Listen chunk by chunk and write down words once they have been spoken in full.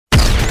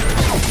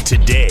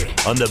today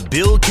on The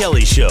Bill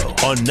Kelly Show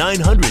on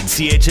 900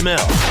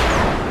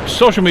 CHML.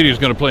 Social media is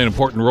going to play an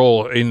important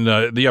role in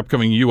the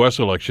upcoming U.S.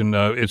 election.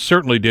 It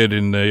certainly did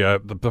in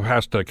the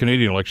past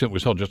Canadian election that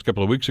was held just a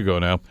couple of weeks ago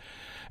now.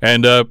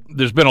 And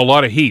there's been a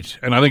lot of heat,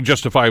 and I think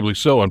justifiably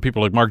so, on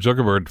people like Mark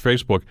Zuckerberg at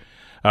Facebook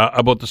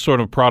about the sort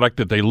of product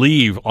that they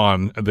leave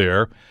on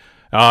there.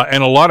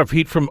 And a lot of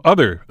heat from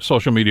other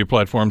social media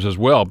platforms as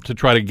well to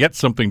try to get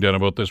something done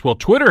about this. Well,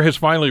 Twitter has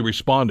finally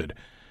responded.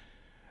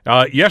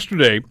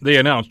 Yesterday,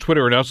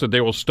 Twitter announced that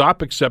they will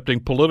stop accepting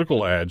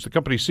political ads. The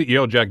company's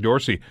CEO, Jack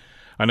Dorsey,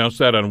 announced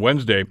that on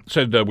Wednesday,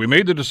 said, we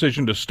made the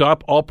decision to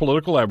stop all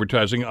political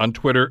advertising on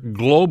Twitter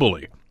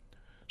globally.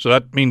 So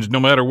that means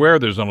no matter where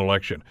there's an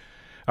election.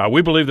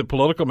 We believe that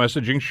political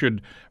messaging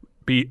should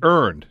be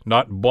earned,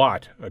 not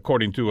bought,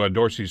 according to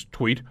Dorsey's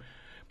tweet.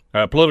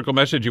 Political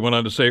message, he went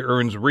on to say,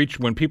 earns reach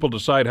when people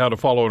decide how to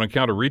follow an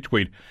account or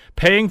retweet.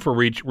 Paying for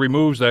reach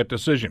removes that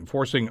decision,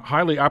 forcing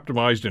highly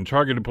optimized and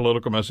targeted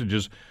political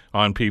messages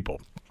on people.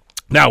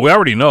 Now, we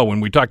already know when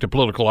we talk to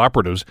political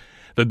operatives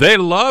that they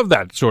love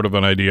that sort of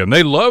an idea, and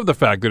they love the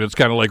fact that it's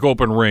kind of like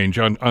open range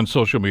on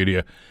social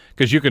media,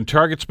 because you can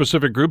target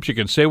specific groups, you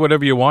can say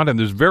whatever you want, and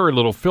there's very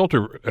little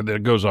filtration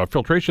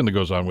that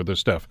goes on with this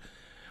stuff.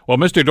 Well,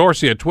 Mr.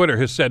 Dorsey at Twitter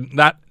has said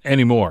not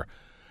anymore.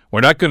 We're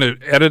not going to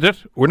edit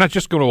it. We're not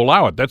just going to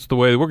allow it. That's the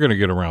way we're going to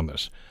get around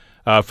this.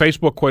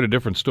 Facebook, quite a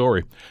different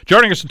story.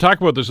 Joining us to talk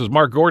about this is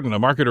Mark Gordon, a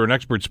marketer and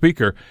expert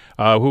speaker,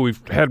 who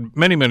we've had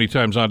many, many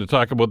times on to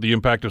talk about the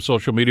impact of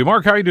social media.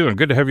 Mark, how are you doing?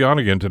 Good to have you on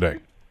again today.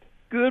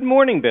 Good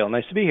morning, Bill.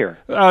 Nice to be here.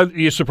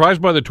 You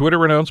surprised by the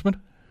Twitter announcement?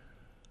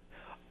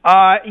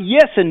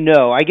 Yes and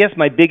no. I guess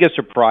my biggest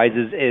surprise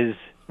is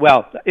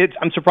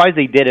I'm surprised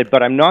they did it,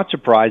 but I'm not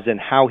surprised in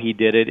how he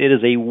did it. It is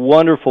a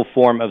wonderful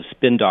form of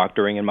spin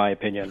doctoring, in my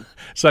opinion.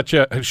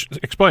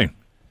 Explain.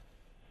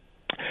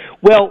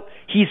 Well,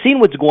 he's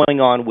seen what's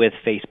going on with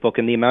Facebook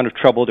and the amount of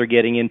trouble they're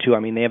getting into. I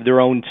mean, they have their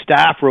own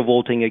staff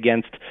revolting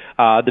against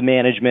the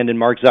management and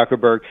Mark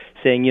Zuckerberg,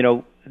 saying,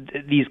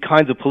 these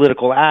kinds of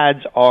political ads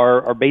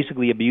are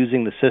basically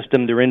abusing the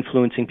system. They're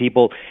influencing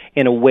people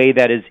in a way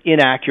that is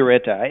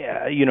inaccurate.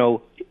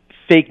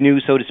 Fake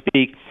news, so to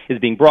speak, is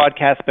being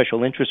broadcast.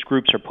 Special interest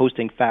groups are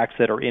posting facts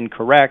that are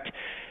incorrect.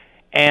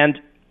 And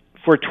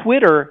for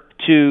Twitter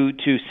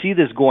to see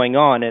this going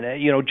on,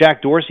 and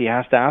Jack Dorsey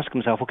has to ask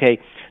himself, okay,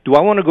 do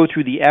I want to go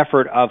through the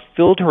effort of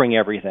filtering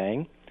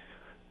everything,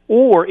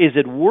 or is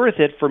it worth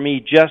it for me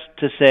just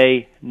to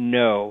say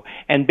no?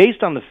 And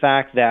based on the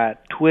fact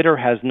that Twitter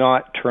has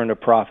not turned a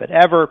profit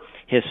ever,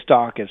 his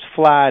stock is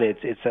flat,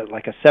 it's at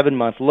like a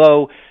 7-month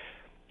low,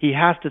 he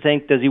has to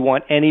think, does he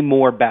want any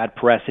more bad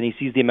press? And he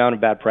sees the amount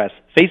of bad press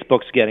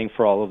Facebook's getting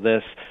for all of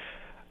this.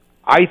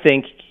 I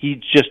think he's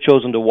just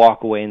chosen to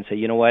walk away and say,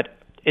 you know what,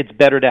 it's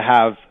better to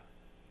have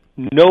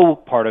no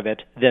part of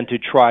it than to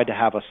try to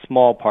have a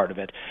small part of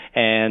it.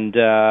 And,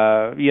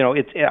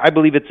 I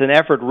believe it's an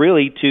effort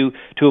really to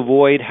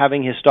avoid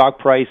having his stock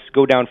price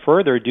go down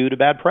further due to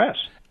bad press.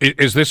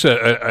 Is this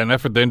an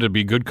effort then to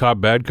be good cop,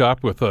 bad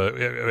cop with, when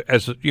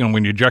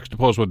you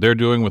juxtapose what they're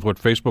doing with what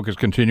Facebook is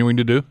continuing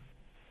to do?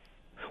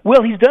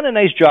 Well, he's done a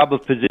nice job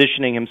of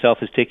positioning himself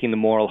as taking the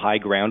moral high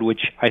ground, which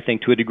I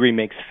think to a degree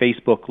makes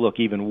Facebook look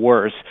even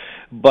worse.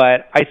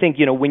 But I think,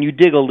 when you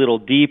dig a little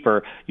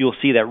deeper, you'll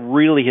see that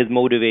really his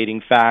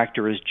motivating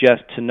factor is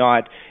just to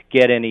not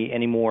get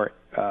any more,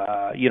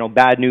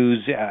 bad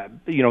news,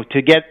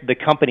 to get the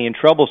company in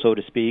trouble, so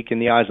to speak, in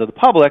the eyes of the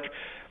public,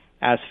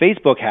 as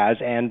Facebook has,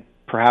 and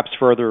perhaps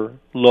further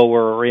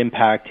lower or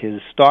impact his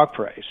stock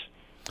price.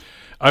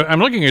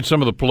 I'm looking at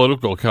some of the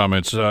political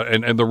comments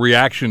and the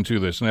reaction to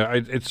this. Now,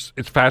 it's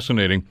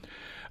fascinating.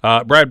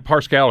 Brad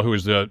Parscale, who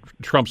is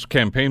Trump's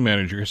campaign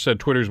manager, said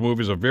Twitter's move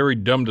is a very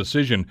dumb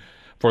decision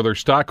for their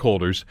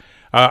stockholders.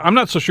 I'm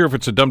not so sure if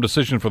it's a dumb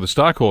decision for the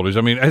stockholders.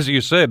 I mean, as you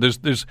said,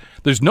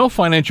 there's no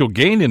financial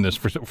gain in this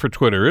for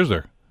Twitter, is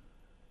there?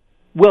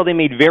 Well, they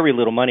made very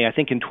little money. I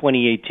think in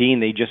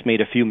 2018 they just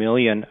made a few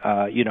million,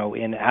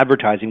 in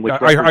advertising. Which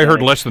I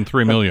heard less than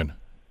 $3 million.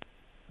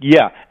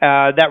 Yeah,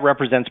 that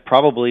represents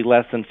probably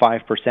less than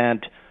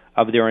 5%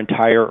 of their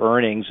entire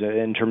earnings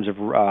in terms of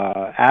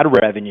ad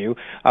revenue.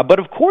 But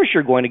of course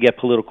you're going to get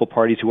political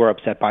parties who are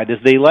upset by this.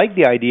 They like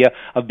the idea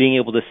of being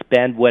able to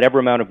spend whatever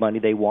amount of money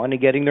they want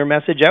and getting their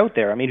message out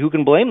there. I mean, who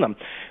can blame them?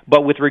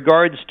 But with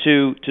regards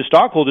to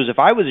stockholders, if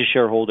I was a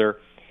shareholder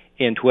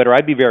in Twitter,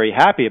 I'd be very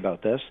happy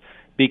about this,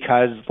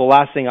 because the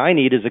last thing I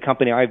need is a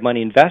company I have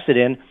money invested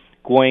in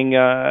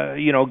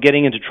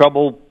getting into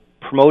trouble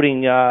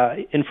promoting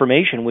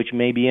information which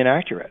may be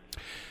inaccurate.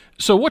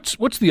 So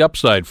what's the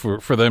upside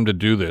for them to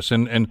do this?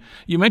 And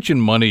you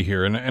mentioned money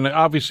here, and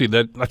obviously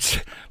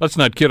let's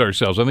not kid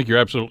ourselves. I think you're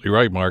absolutely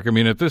right, Mark. I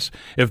mean,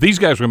 if these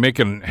guys were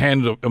making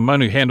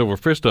money hand over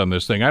fist on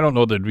this thing, I don't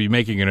know they'd be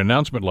making an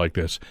announcement like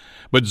this.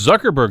 But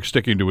Zuckerberg's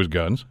sticking to his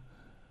guns.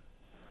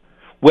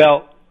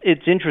 Well,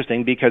 it's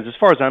interesting because as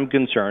far as I'm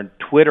concerned,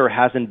 Twitter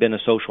hasn't been a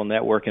social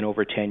network in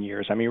over 10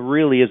 years. I mean, it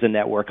really is a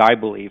network, I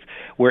believe,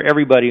 where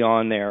everybody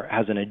on there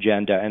has an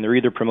agenda, and they're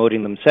either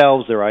promoting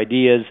themselves, their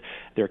ideas,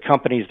 their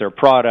companies, their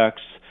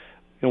products,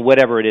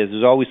 whatever it is,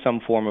 there's always some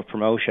form of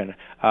promotion.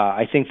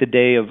 I think the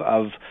day of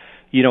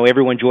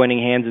everyone joining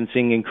hands and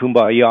singing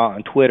Kumbaya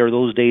on Twitter,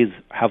 those days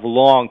have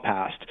long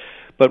passed.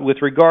 But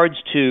with regards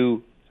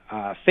to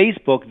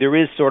Facebook, there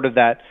is sort of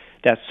that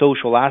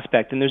social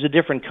aspect, and there's a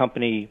different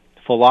company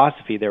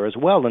philosophy there as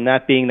well, and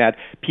that being that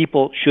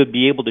people should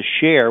be able to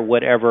share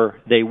whatever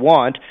they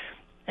want,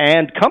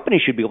 and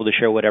companies should be able to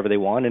share whatever they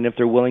want, and if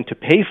they're willing to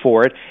pay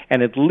for it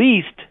and at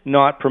least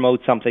not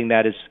promote something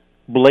that is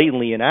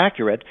blatantly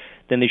inaccurate,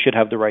 then they should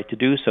have the right to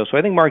do so. So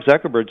I think Mark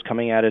Zuckerberg's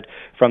coming at it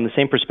from the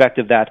same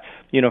perspective that,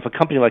 if a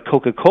company like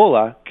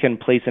Coca-Cola can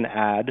place an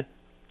ad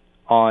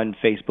on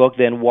Facebook,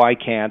 then why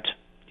can't,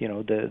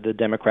 the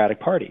Democratic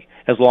Party,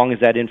 as long as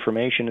that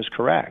information is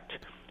correct?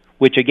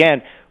 Which,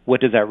 again, what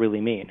does that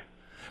really mean?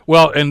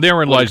 Well, and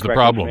therein lies the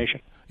problem.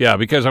 Yeah,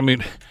 because,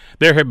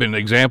 there have been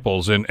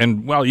examples, and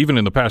even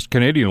in the past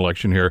Canadian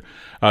election here,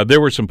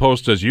 there were some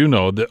posts, as you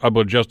know,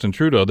 about Justin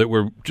Trudeau that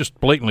were just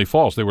blatantly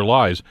false. They were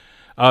lies.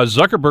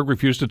 Zuckerberg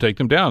refused to take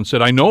them down,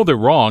 said, I know they're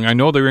wrong, I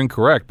know they're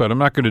incorrect, but I'm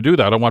not going to do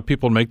that. I want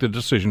people to make the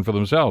decision for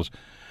themselves.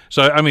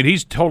 So,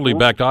 he's totally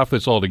backed off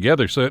this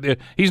altogether. So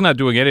he's not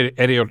doing any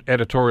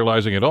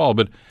editorializing at all.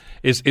 But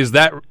is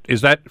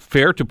that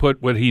fair to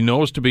put what he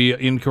knows to be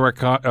incorrect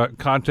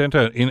content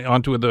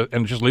onto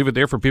and just leave it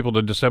there for people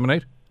to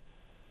disseminate?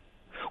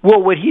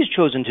 Well, what he's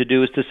chosen to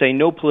do is to say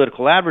no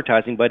political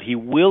advertising, but he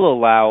will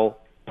allow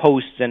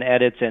posts and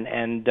edits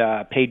and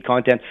paid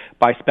content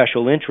by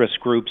special interest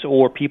groups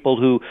or people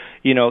who,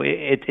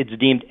 it's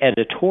deemed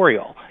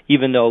editorial,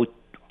 even though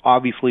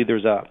obviously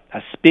there's a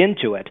spin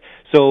to it.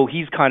 So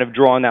he's kind of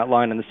drawn that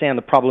line in the sand.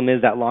 The problem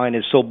is that line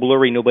is so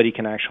blurry nobody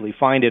can actually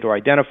find it or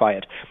identify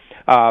it.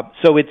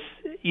 So it's,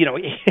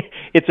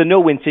 it's a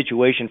no-win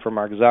situation for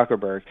Mark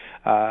Zuckerberg,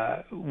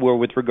 where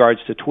with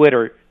regards to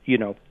Twitter,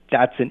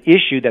 that's an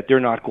issue that they're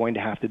not going to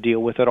have to deal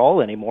with at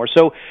all anymore.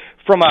 So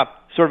from a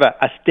sort of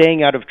a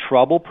staying out of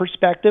trouble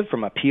perspective,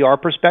 from a PR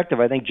perspective,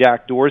 I think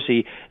Jack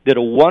Dorsey did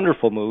a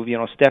wonderful move.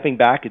 Stepping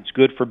back, it's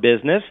good for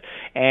business,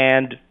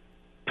 and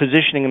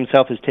positioning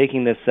himself as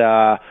taking this,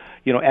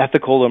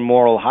 ethical and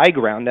moral high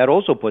ground, that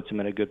also puts him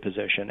in a good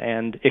position.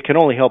 And it can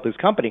only help his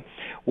company,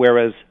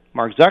 whereas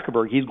Mark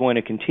Zuckerberg, he's going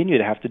to continue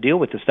to have to deal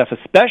with this stuff,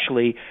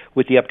 especially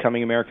with the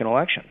upcoming American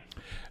election.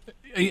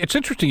 It's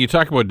interesting you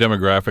talk about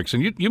demographics,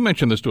 and you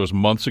mentioned this to us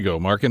months ago,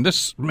 Mark, and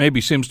this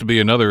maybe seems to be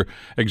another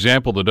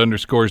example that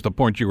underscores the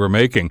point you were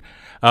making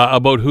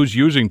about who's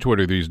using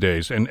Twitter these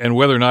days and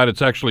whether or not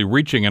it's actually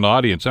reaching an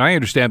audience. And I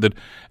understand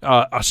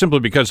that simply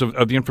because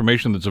of the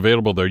information that's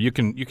available there, you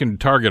can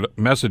target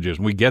messages,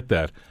 and we get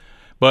that.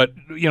 But,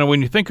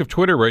 when you think of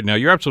Twitter right now,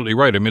 you're absolutely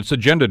right. It's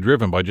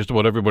agenda-driven by just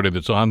about everybody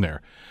that's on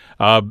there.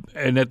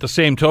 And at the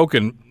same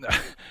token,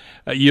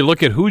 you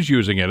look at who's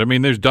using it.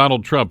 There's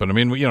Donald Trump, and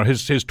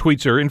his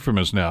tweets are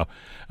infamous now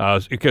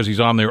because he's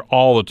on there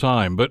all the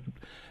time. But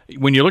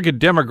when you look at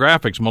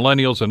demographics,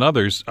 millennials and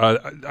others,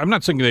 I'm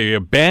not saying they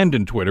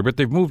abandoned Twitter, but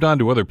they've moved on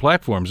to other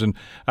platforms, and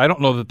I don't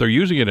know that they're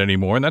using it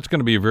anymore, and that's going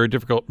to be a very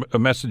difficult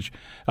message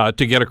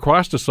to get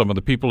across to some of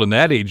the people in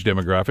that age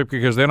demographic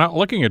because they're not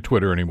looking at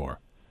Twitter anymore.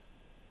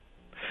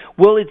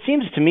 Well, it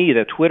seems to me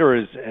that Twitter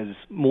has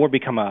more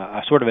become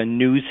a sort of a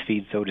news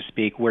feed, so to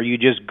speak, where you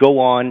just go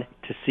on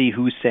to see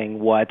who's saying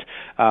what.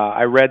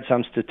 I read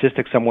some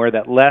statistics somewhere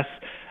that less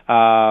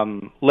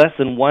than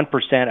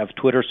 1% of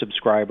Twitter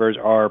subscribers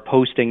are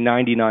posting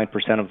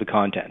 99% of the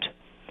content.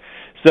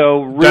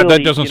 So really,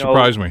 that doesn't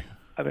surprise me.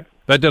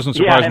 That doesn't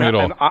surprise me at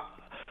all.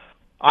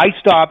 I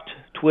stopped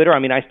Twitter.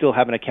 I still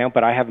have an account,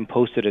 but I haven't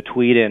posted a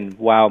tweet in,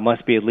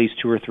 must be at least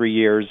 2 or 3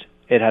 years.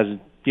 It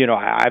hasn't.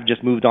 I've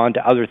just moved on to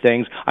other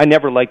things. I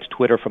never liked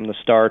Twitter from the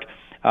start,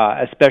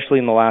 especially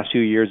in the last few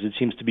years. It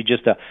seems to be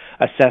just a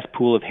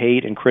cesspool of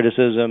hate and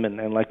criticism,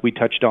 and like we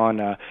touched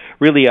on,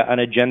 really an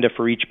agenda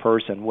for each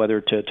person,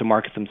 whether to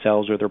market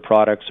themselves or their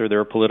products or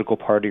their political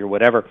party or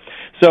whatever.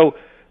 So,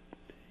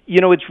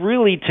 it's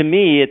really, to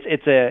me,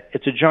 it's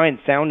a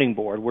giant sounding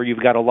board where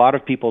you've got a lot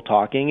of people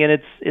talking, and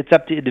it's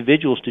up to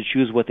individuals to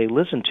choose what they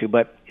listen to.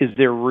 But is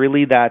there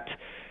really that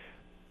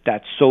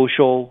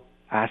social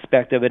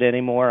aspect of it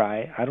anymore?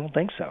 I don't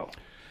think so.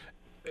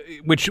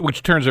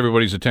 Which turns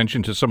everybody's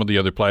attention to some of the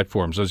other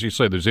platforms. As you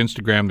say, there's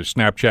Instagram, there's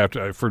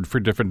Snapchat for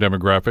different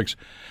demographics.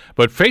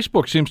 But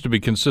Facebook seems to be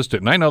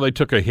consistent. And I know they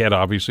took a hit,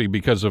 obviously,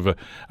 because of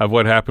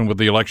what happened with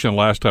the election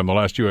last time, the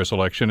last U.S.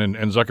 election, and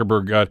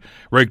Zuckerberg got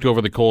raked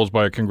over the coals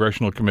by a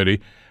congressional committee.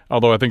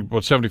 Although I think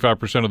about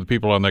 75% of the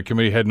people on that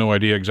committee had no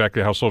idea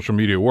exactly how social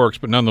media works.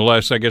 But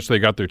nonetheless, I guess they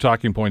got their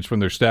talking points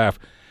from their staff,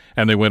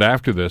 and they went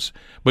after this.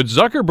 But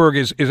Zuckerberg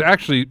is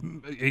actually,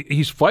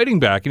 he's fighting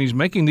back, and he's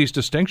making these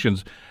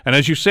distinctions. And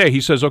as you say, he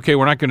says, okay,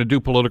 we're not going to do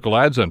political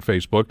ads on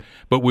Facebook,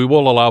 but we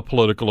will allow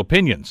political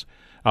opinions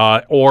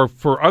or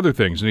for other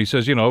things. And he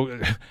says,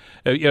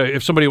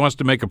 if somebody wants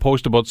to make a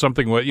post about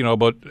something,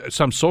 about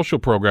some social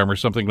program or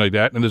something like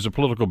that, and there's a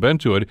political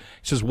bent to it,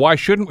 he says, why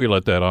shouldn't we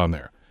let that on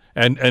there?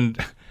 And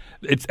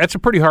that's a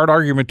pretty hard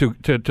argument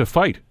to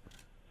fight.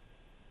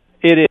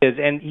 It is,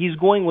 and he's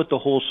going with the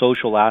whole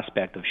social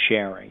aspect of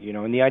sharing,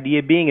 and the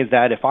idea being is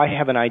that if I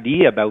have an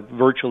idea about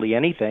virtually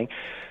anything,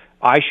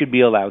 I should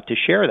be allowed to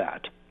share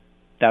that.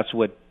 That's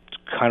what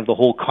kind of the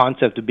whole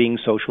concept of being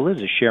social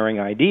is sharing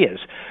ideas.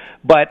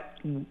 But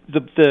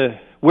the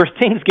where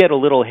things get a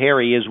little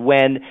hairy is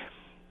when,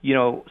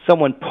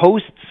 someone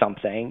posts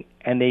something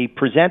and they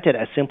present it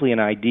as simply an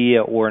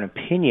idea or an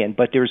opinion,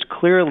 but there's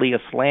clearly a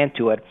slant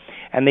to it,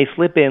 and they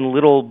slip in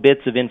little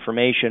bits of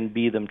information,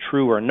 be them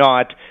true or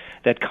not,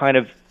 that kind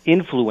of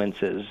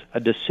influences a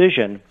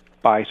decision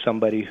by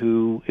somebody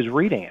who is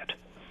reading it.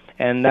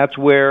 And that's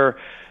where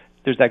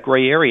there's that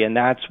gray area, and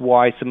that's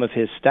why some of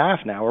his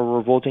staff now are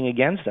revolting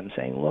against him,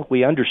 saying, look,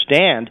 we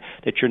understand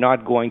that you're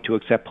not going to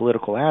accept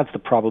political ads. The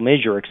problem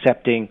is you're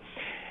accepting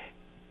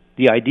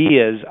the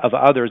ideas of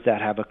others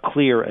that have a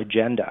clear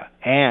agenda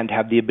and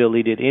have the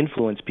ability to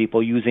influence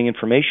people using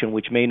information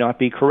which may not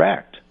be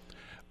correct.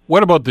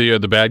 What about the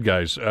bad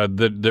guys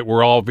that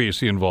were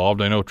obviously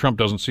involved? I know Trump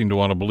doesn't seem to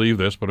want to believe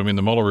this, but I mean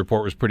the Mueller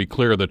report was pretty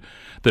clear that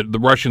the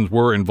Russians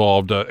were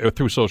involved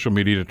through social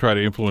media to try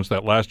to influence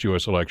that last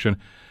U.S. election.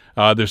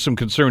 There's some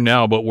concern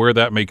now about where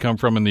that may come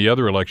from in the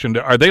other election.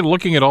 Are they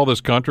looking at all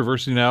this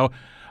controversy now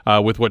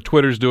with what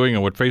Twitter's doing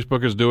and what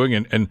Facebook is doing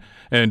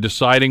and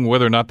deciding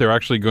whether or not they're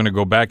actually going to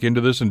go back into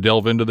this and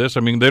delve into this?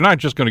 I mean, they're not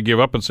just going to give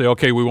up and say,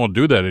 okay, we won't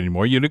do that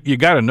anymore. You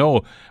got to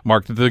know,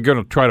 Mark, that they're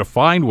going to try to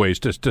find ways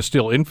to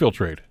still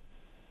infiltrate.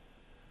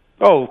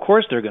 Oh, of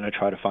course they're going to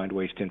try to find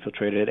ways to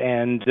infiltrate it.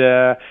 And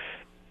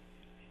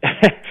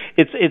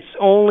it's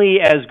only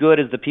as good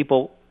as the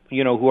people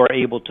who are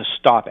able to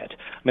stop it.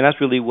 I mean, that's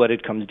really what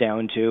it comes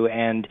down to,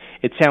 and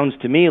it sounds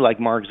to me like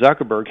Mark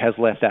Zuckerberg has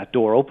left that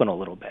door open a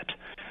little bit.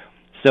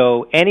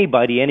 So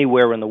anybody,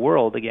 anywhere in the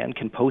world, again,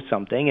 can post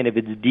something, and if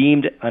it's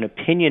deemed an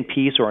opinion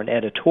piece or an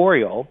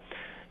editorial,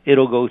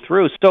 it'll go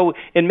through. So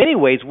in many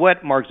ways,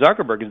 what Mark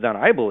Zuckerberg has done,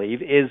 I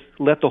believe, is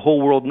let the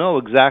whole world know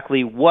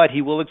exactly what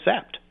he will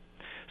accept.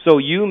 So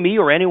you, me,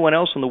 or anyone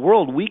else in the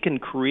world, we can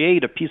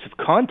create a piece of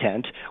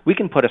content, we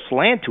can put a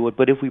slant to it,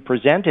 but if we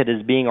present it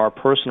as being our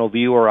personal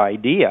view or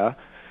idea,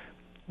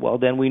 well,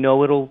 then we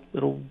know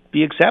it'll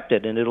be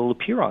accepted and it'll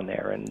appear on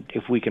there. And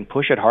if we can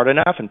push it hard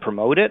enough and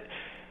promote it,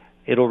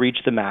 it'll reach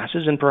the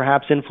masses and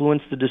perhaps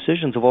influence the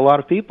decisions of a lot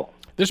of people.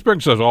 This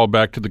brings us all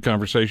back to the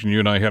conversation you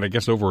and I had, I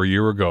guess, over a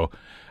year ago,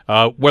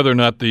 whether or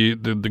not the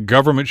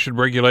government should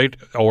regulate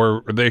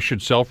or they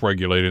should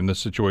self-regulate in this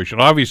situation.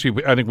 Obviously,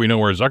 I think we know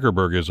where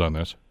Zuckerberg is on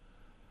this.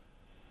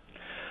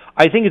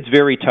 I think it's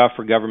very tough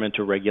for government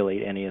to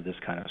regulate any of this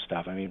kind of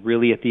stuff. I mean,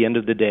 really, at the end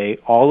of the day,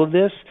 all of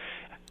this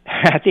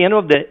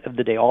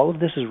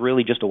is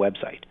really just a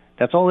website.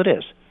 That's all it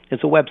is.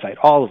 It's a website,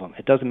 all of them.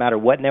 It doesn't matter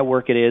what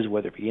network it is,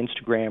 whether it be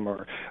Instagram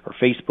or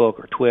Facebook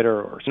or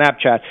Twitter or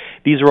Snapchat.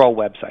 These are all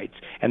websites,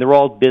 and they're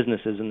all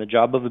businesses, and the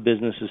job of a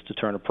business is to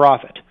turn a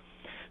profit.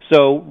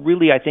 So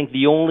really, I think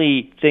the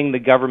only thing the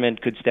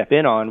government could step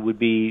in on would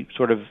be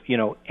sort of,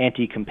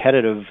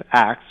 anti-competitive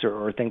acts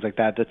or things like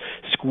that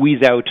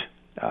squeeze out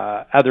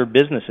other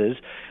businesses.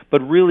 But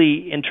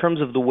really, in terms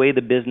of the way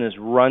the business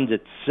runs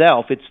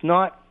itself, it's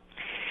not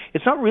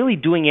really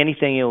doing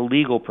anything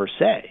illegal per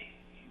se.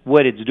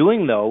 What it's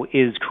doing, though,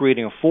 is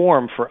creating a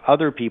forum for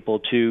other people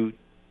to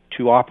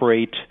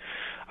operate,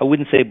 I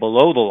wouldn't say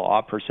below the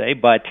law per se,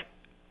 but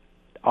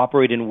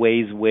operate in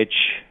ways which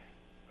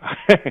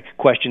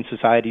question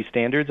society's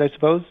standards, I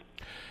suppose.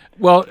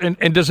 Well,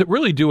 and does it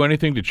really do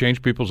anything to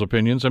change people's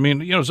opinions? I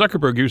mean,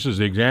 Zuckerberg uses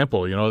the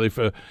example,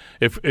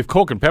 if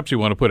Coke and Pepsi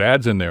want to put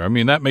ads in there, I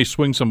mean, that may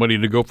swing somebody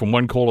to go from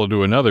one cola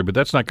to another, but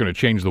that's not going to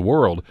change the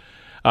world.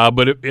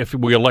 But if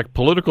we elect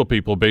political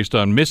people based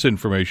on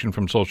misinformation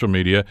from social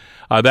media,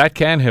 that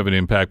can have an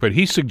impact. But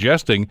he's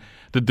suggesting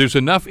that there's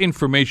enough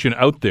information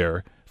out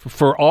there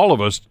for all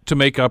of us to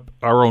make up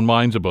our own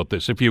minds about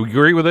this. If you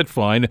agree with it,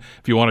 fine.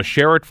 If you want to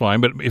share it,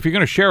 fine. But if you're going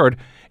to share it,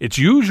 it's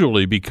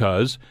usually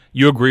because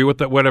you agree with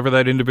that, whatever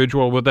that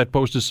individual with that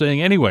post is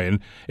saying anyway. And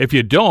if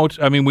you don't,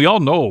 I mean, we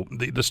all know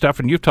the stuff,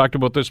 and you've talked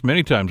about this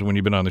many times when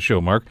you've been on the show,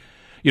 Mark.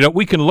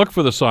 We can look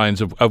for the signs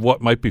of what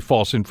might be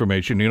false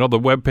information, the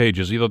web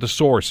pages, the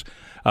source,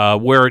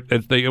 where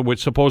it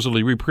was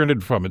supposedly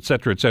reprinted from, et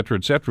cetera, et cetera,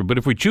 et cetera. But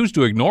if we choose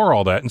to ignore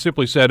all that and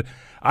simply said,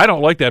 I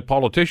don't like that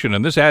politician,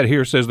 and this ad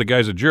here says the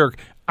guy's a jerk,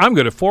 I'm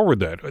going to forward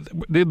that.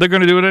 They're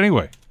going to do it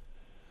anyway.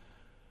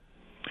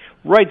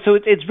 Right. So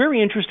it's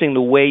very interesting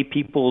the way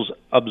people's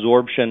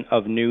absorption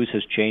of news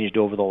has changed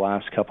over the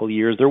last couple of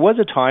years. There was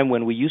a time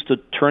when we used to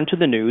turn to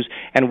the news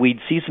and we'd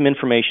see some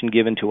information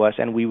given to us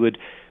and we would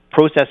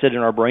process it in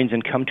our brains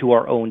and come to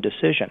our own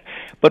decision.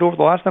 But over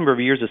the last number of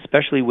years,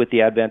 especially with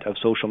the advent of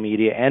social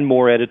media and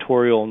more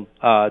editorial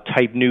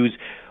type news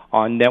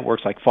on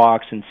networks like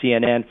Fox and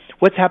CNN,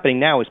 what's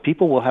happening now is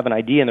people will have an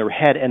idea in their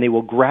head and they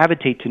will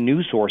gravitate to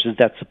news sources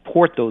that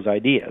support those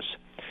ideas.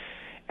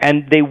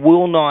 And they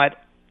will not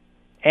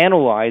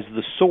analyze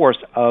the source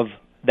of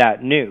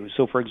that news.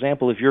 So, for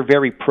example, if you're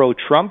very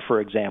pro-Trump,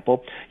 for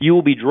example, you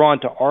will be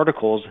drawn to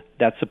articles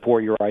that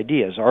support your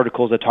ideas,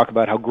 articles that talk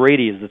about how great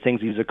he is, the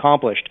things he's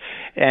accomplished.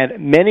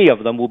 And many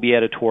of them will be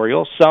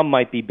editorial. Some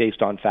might be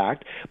based on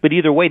fact. But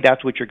either way,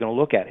 that's what you're going to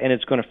look at. And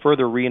it's going to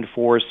further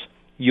reinforce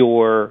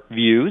your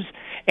views,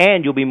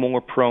 and you'll be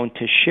more prone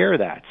to share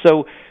that.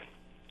 So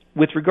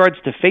with regards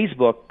to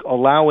Facebook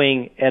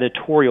allowing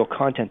editorial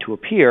content to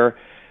appear,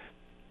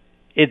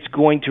 it's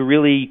going to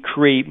really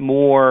create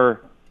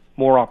more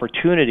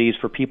opportunities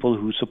for people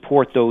who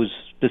support those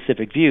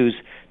specific views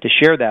to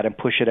share that and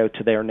push it out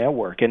to their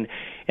network. And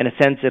in a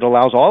sense, it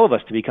allows all of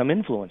us to become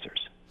influencers.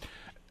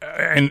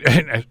 And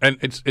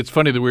it's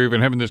funny that we're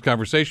even having this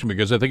conversation,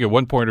 because I think at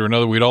one point or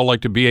another we'd all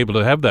like to be able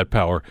to have that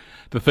power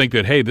to think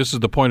that, hey, this is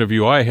the point of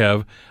view I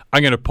have.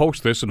 I'm going to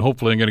post this, and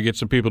hopefully I'm going to get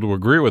some people to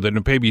agree with it,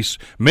 and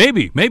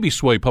maybe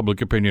sway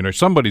public opinion or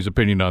somebody's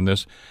opinion on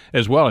this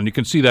as well. And you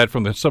can see that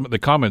from some of the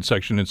comment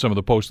section in some of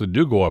the posts that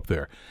do go up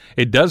there.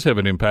 It does have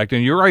an impact.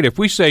 And you're right. If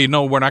we say,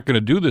 no, we're not going to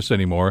do this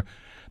anymore,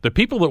 the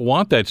people that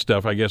want that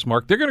stuff, I guess,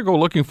 Mark, they're going to go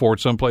looking for it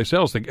someplace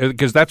else,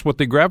 because that's what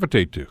they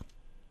gravitate to.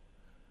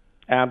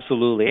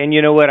 Absolutely. And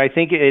you know what? I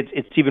think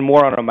it's even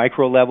more on a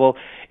micro level.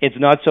 It's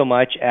not so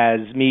much as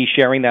me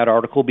sharing that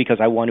article because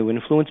I want to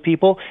influence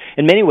people.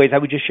 In many ways, I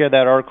would just share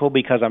that article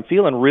because I'm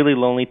feeling really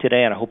lonely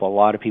today, and I hope a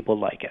lot of people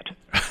like it.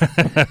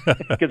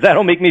 Because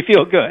that'll make me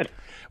feel good.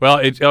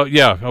 Well,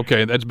 yeah,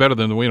 okay, that's better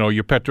than,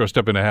 your pet dressed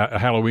up in a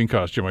Halloween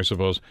costume, I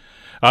suppose.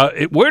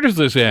 Where does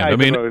this end? I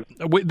mean,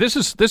 this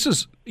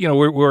is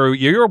we're a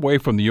year away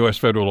from the U.S.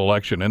 federal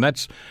election, and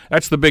that's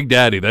the big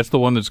daddy. That's the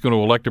one that's going to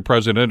elect a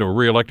president or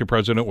re-elect a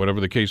president,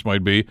 whatever the case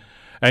might be.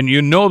 And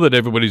you know that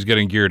everybody's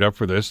getting geared up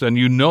for this, and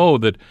you know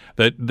that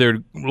they're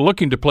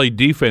looking to play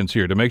defense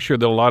here to make sure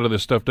that a lot of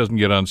this stuff doesn't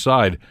get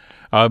onside.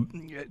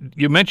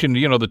 You mentioned,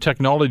 the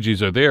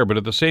technologies are there, but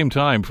at the same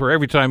time, for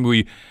every time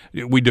we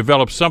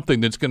develop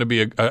something that's going to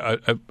be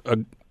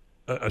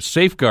a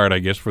safeguard, I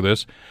guess, for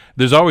this,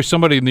 there's always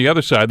somebody on the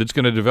other side that's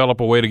going to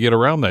develop a way to get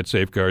around that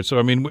safeguard. So,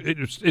 I mean,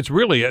 it's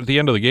really, at the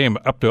end of the game,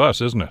 up to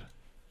us, isn't it?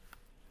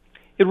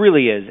 It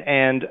really is.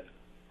 And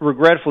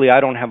regretfully,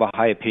 I don't have a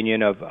high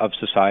opinion of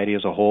society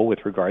as a whole with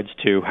regards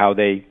to how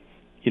they,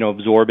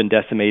 absorb and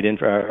decimate,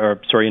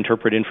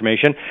 interpret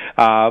information.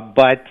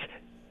 But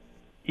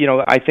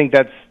I think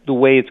that's the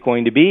way it's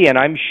going to be. And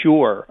I'm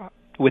sure,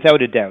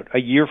 without a doubt, a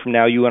year from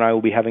now, you and I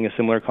will be having a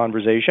similar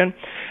conversation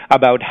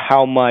about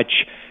how much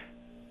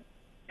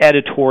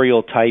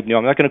editorial type,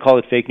 I'm not going to call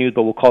it fake news,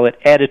 but we'll call it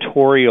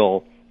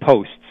editorial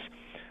posts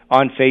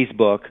on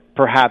Facebook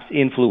perhaps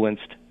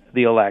influenced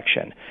the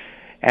election.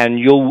 And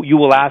you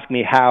will ask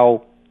me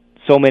how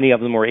so many of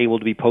them were able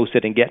to be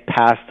posted and get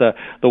past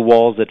the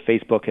walls that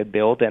Facebook had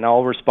built, and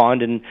I'll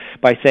respond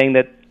by saying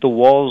that the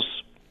walls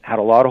had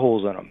a lot of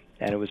holes in them,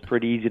 and it was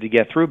pretty easy to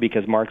get through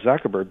because Mark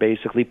Zuckerberg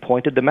basically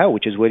pointed them out,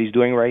 which is what he's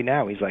doing right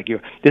now. He's like,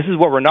 this is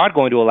what we're not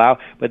going to allow,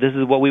 but this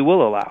is what we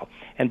will allow.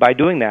 And by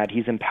doing that,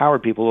 he's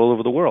empowered people all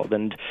over the world.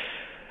 And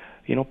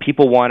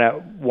people want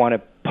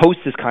to post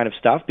this kind of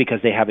stuff because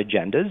they have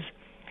agendas,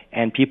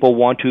 and people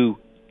want to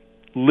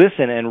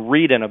listen and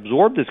read and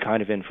absorb this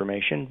kind of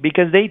information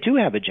because they too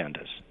have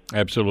agendas.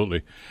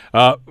 Absolutely.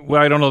 Well,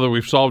 I don't know that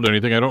we've solved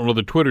anything. I don't know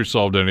that Twitter's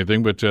solved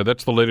anything, but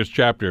that's the latest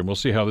chapter, and we'll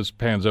see how this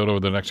pans out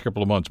over the next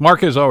couple of months.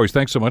 Mark, as always,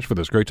 thanks so much for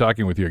this. Great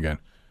talking with you again.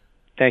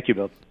 Thank you,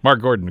 Bill.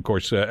 Mark Gordon, of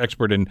course,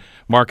 expert in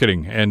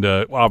marketing and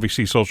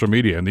obviously social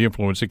media and the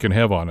influence it can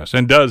have on us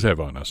and does have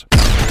on us.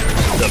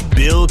 The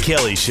Bill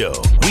Kelly Show,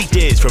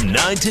 weekdays from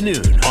 9 to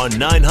noon on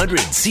 900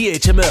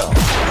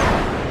 CHML.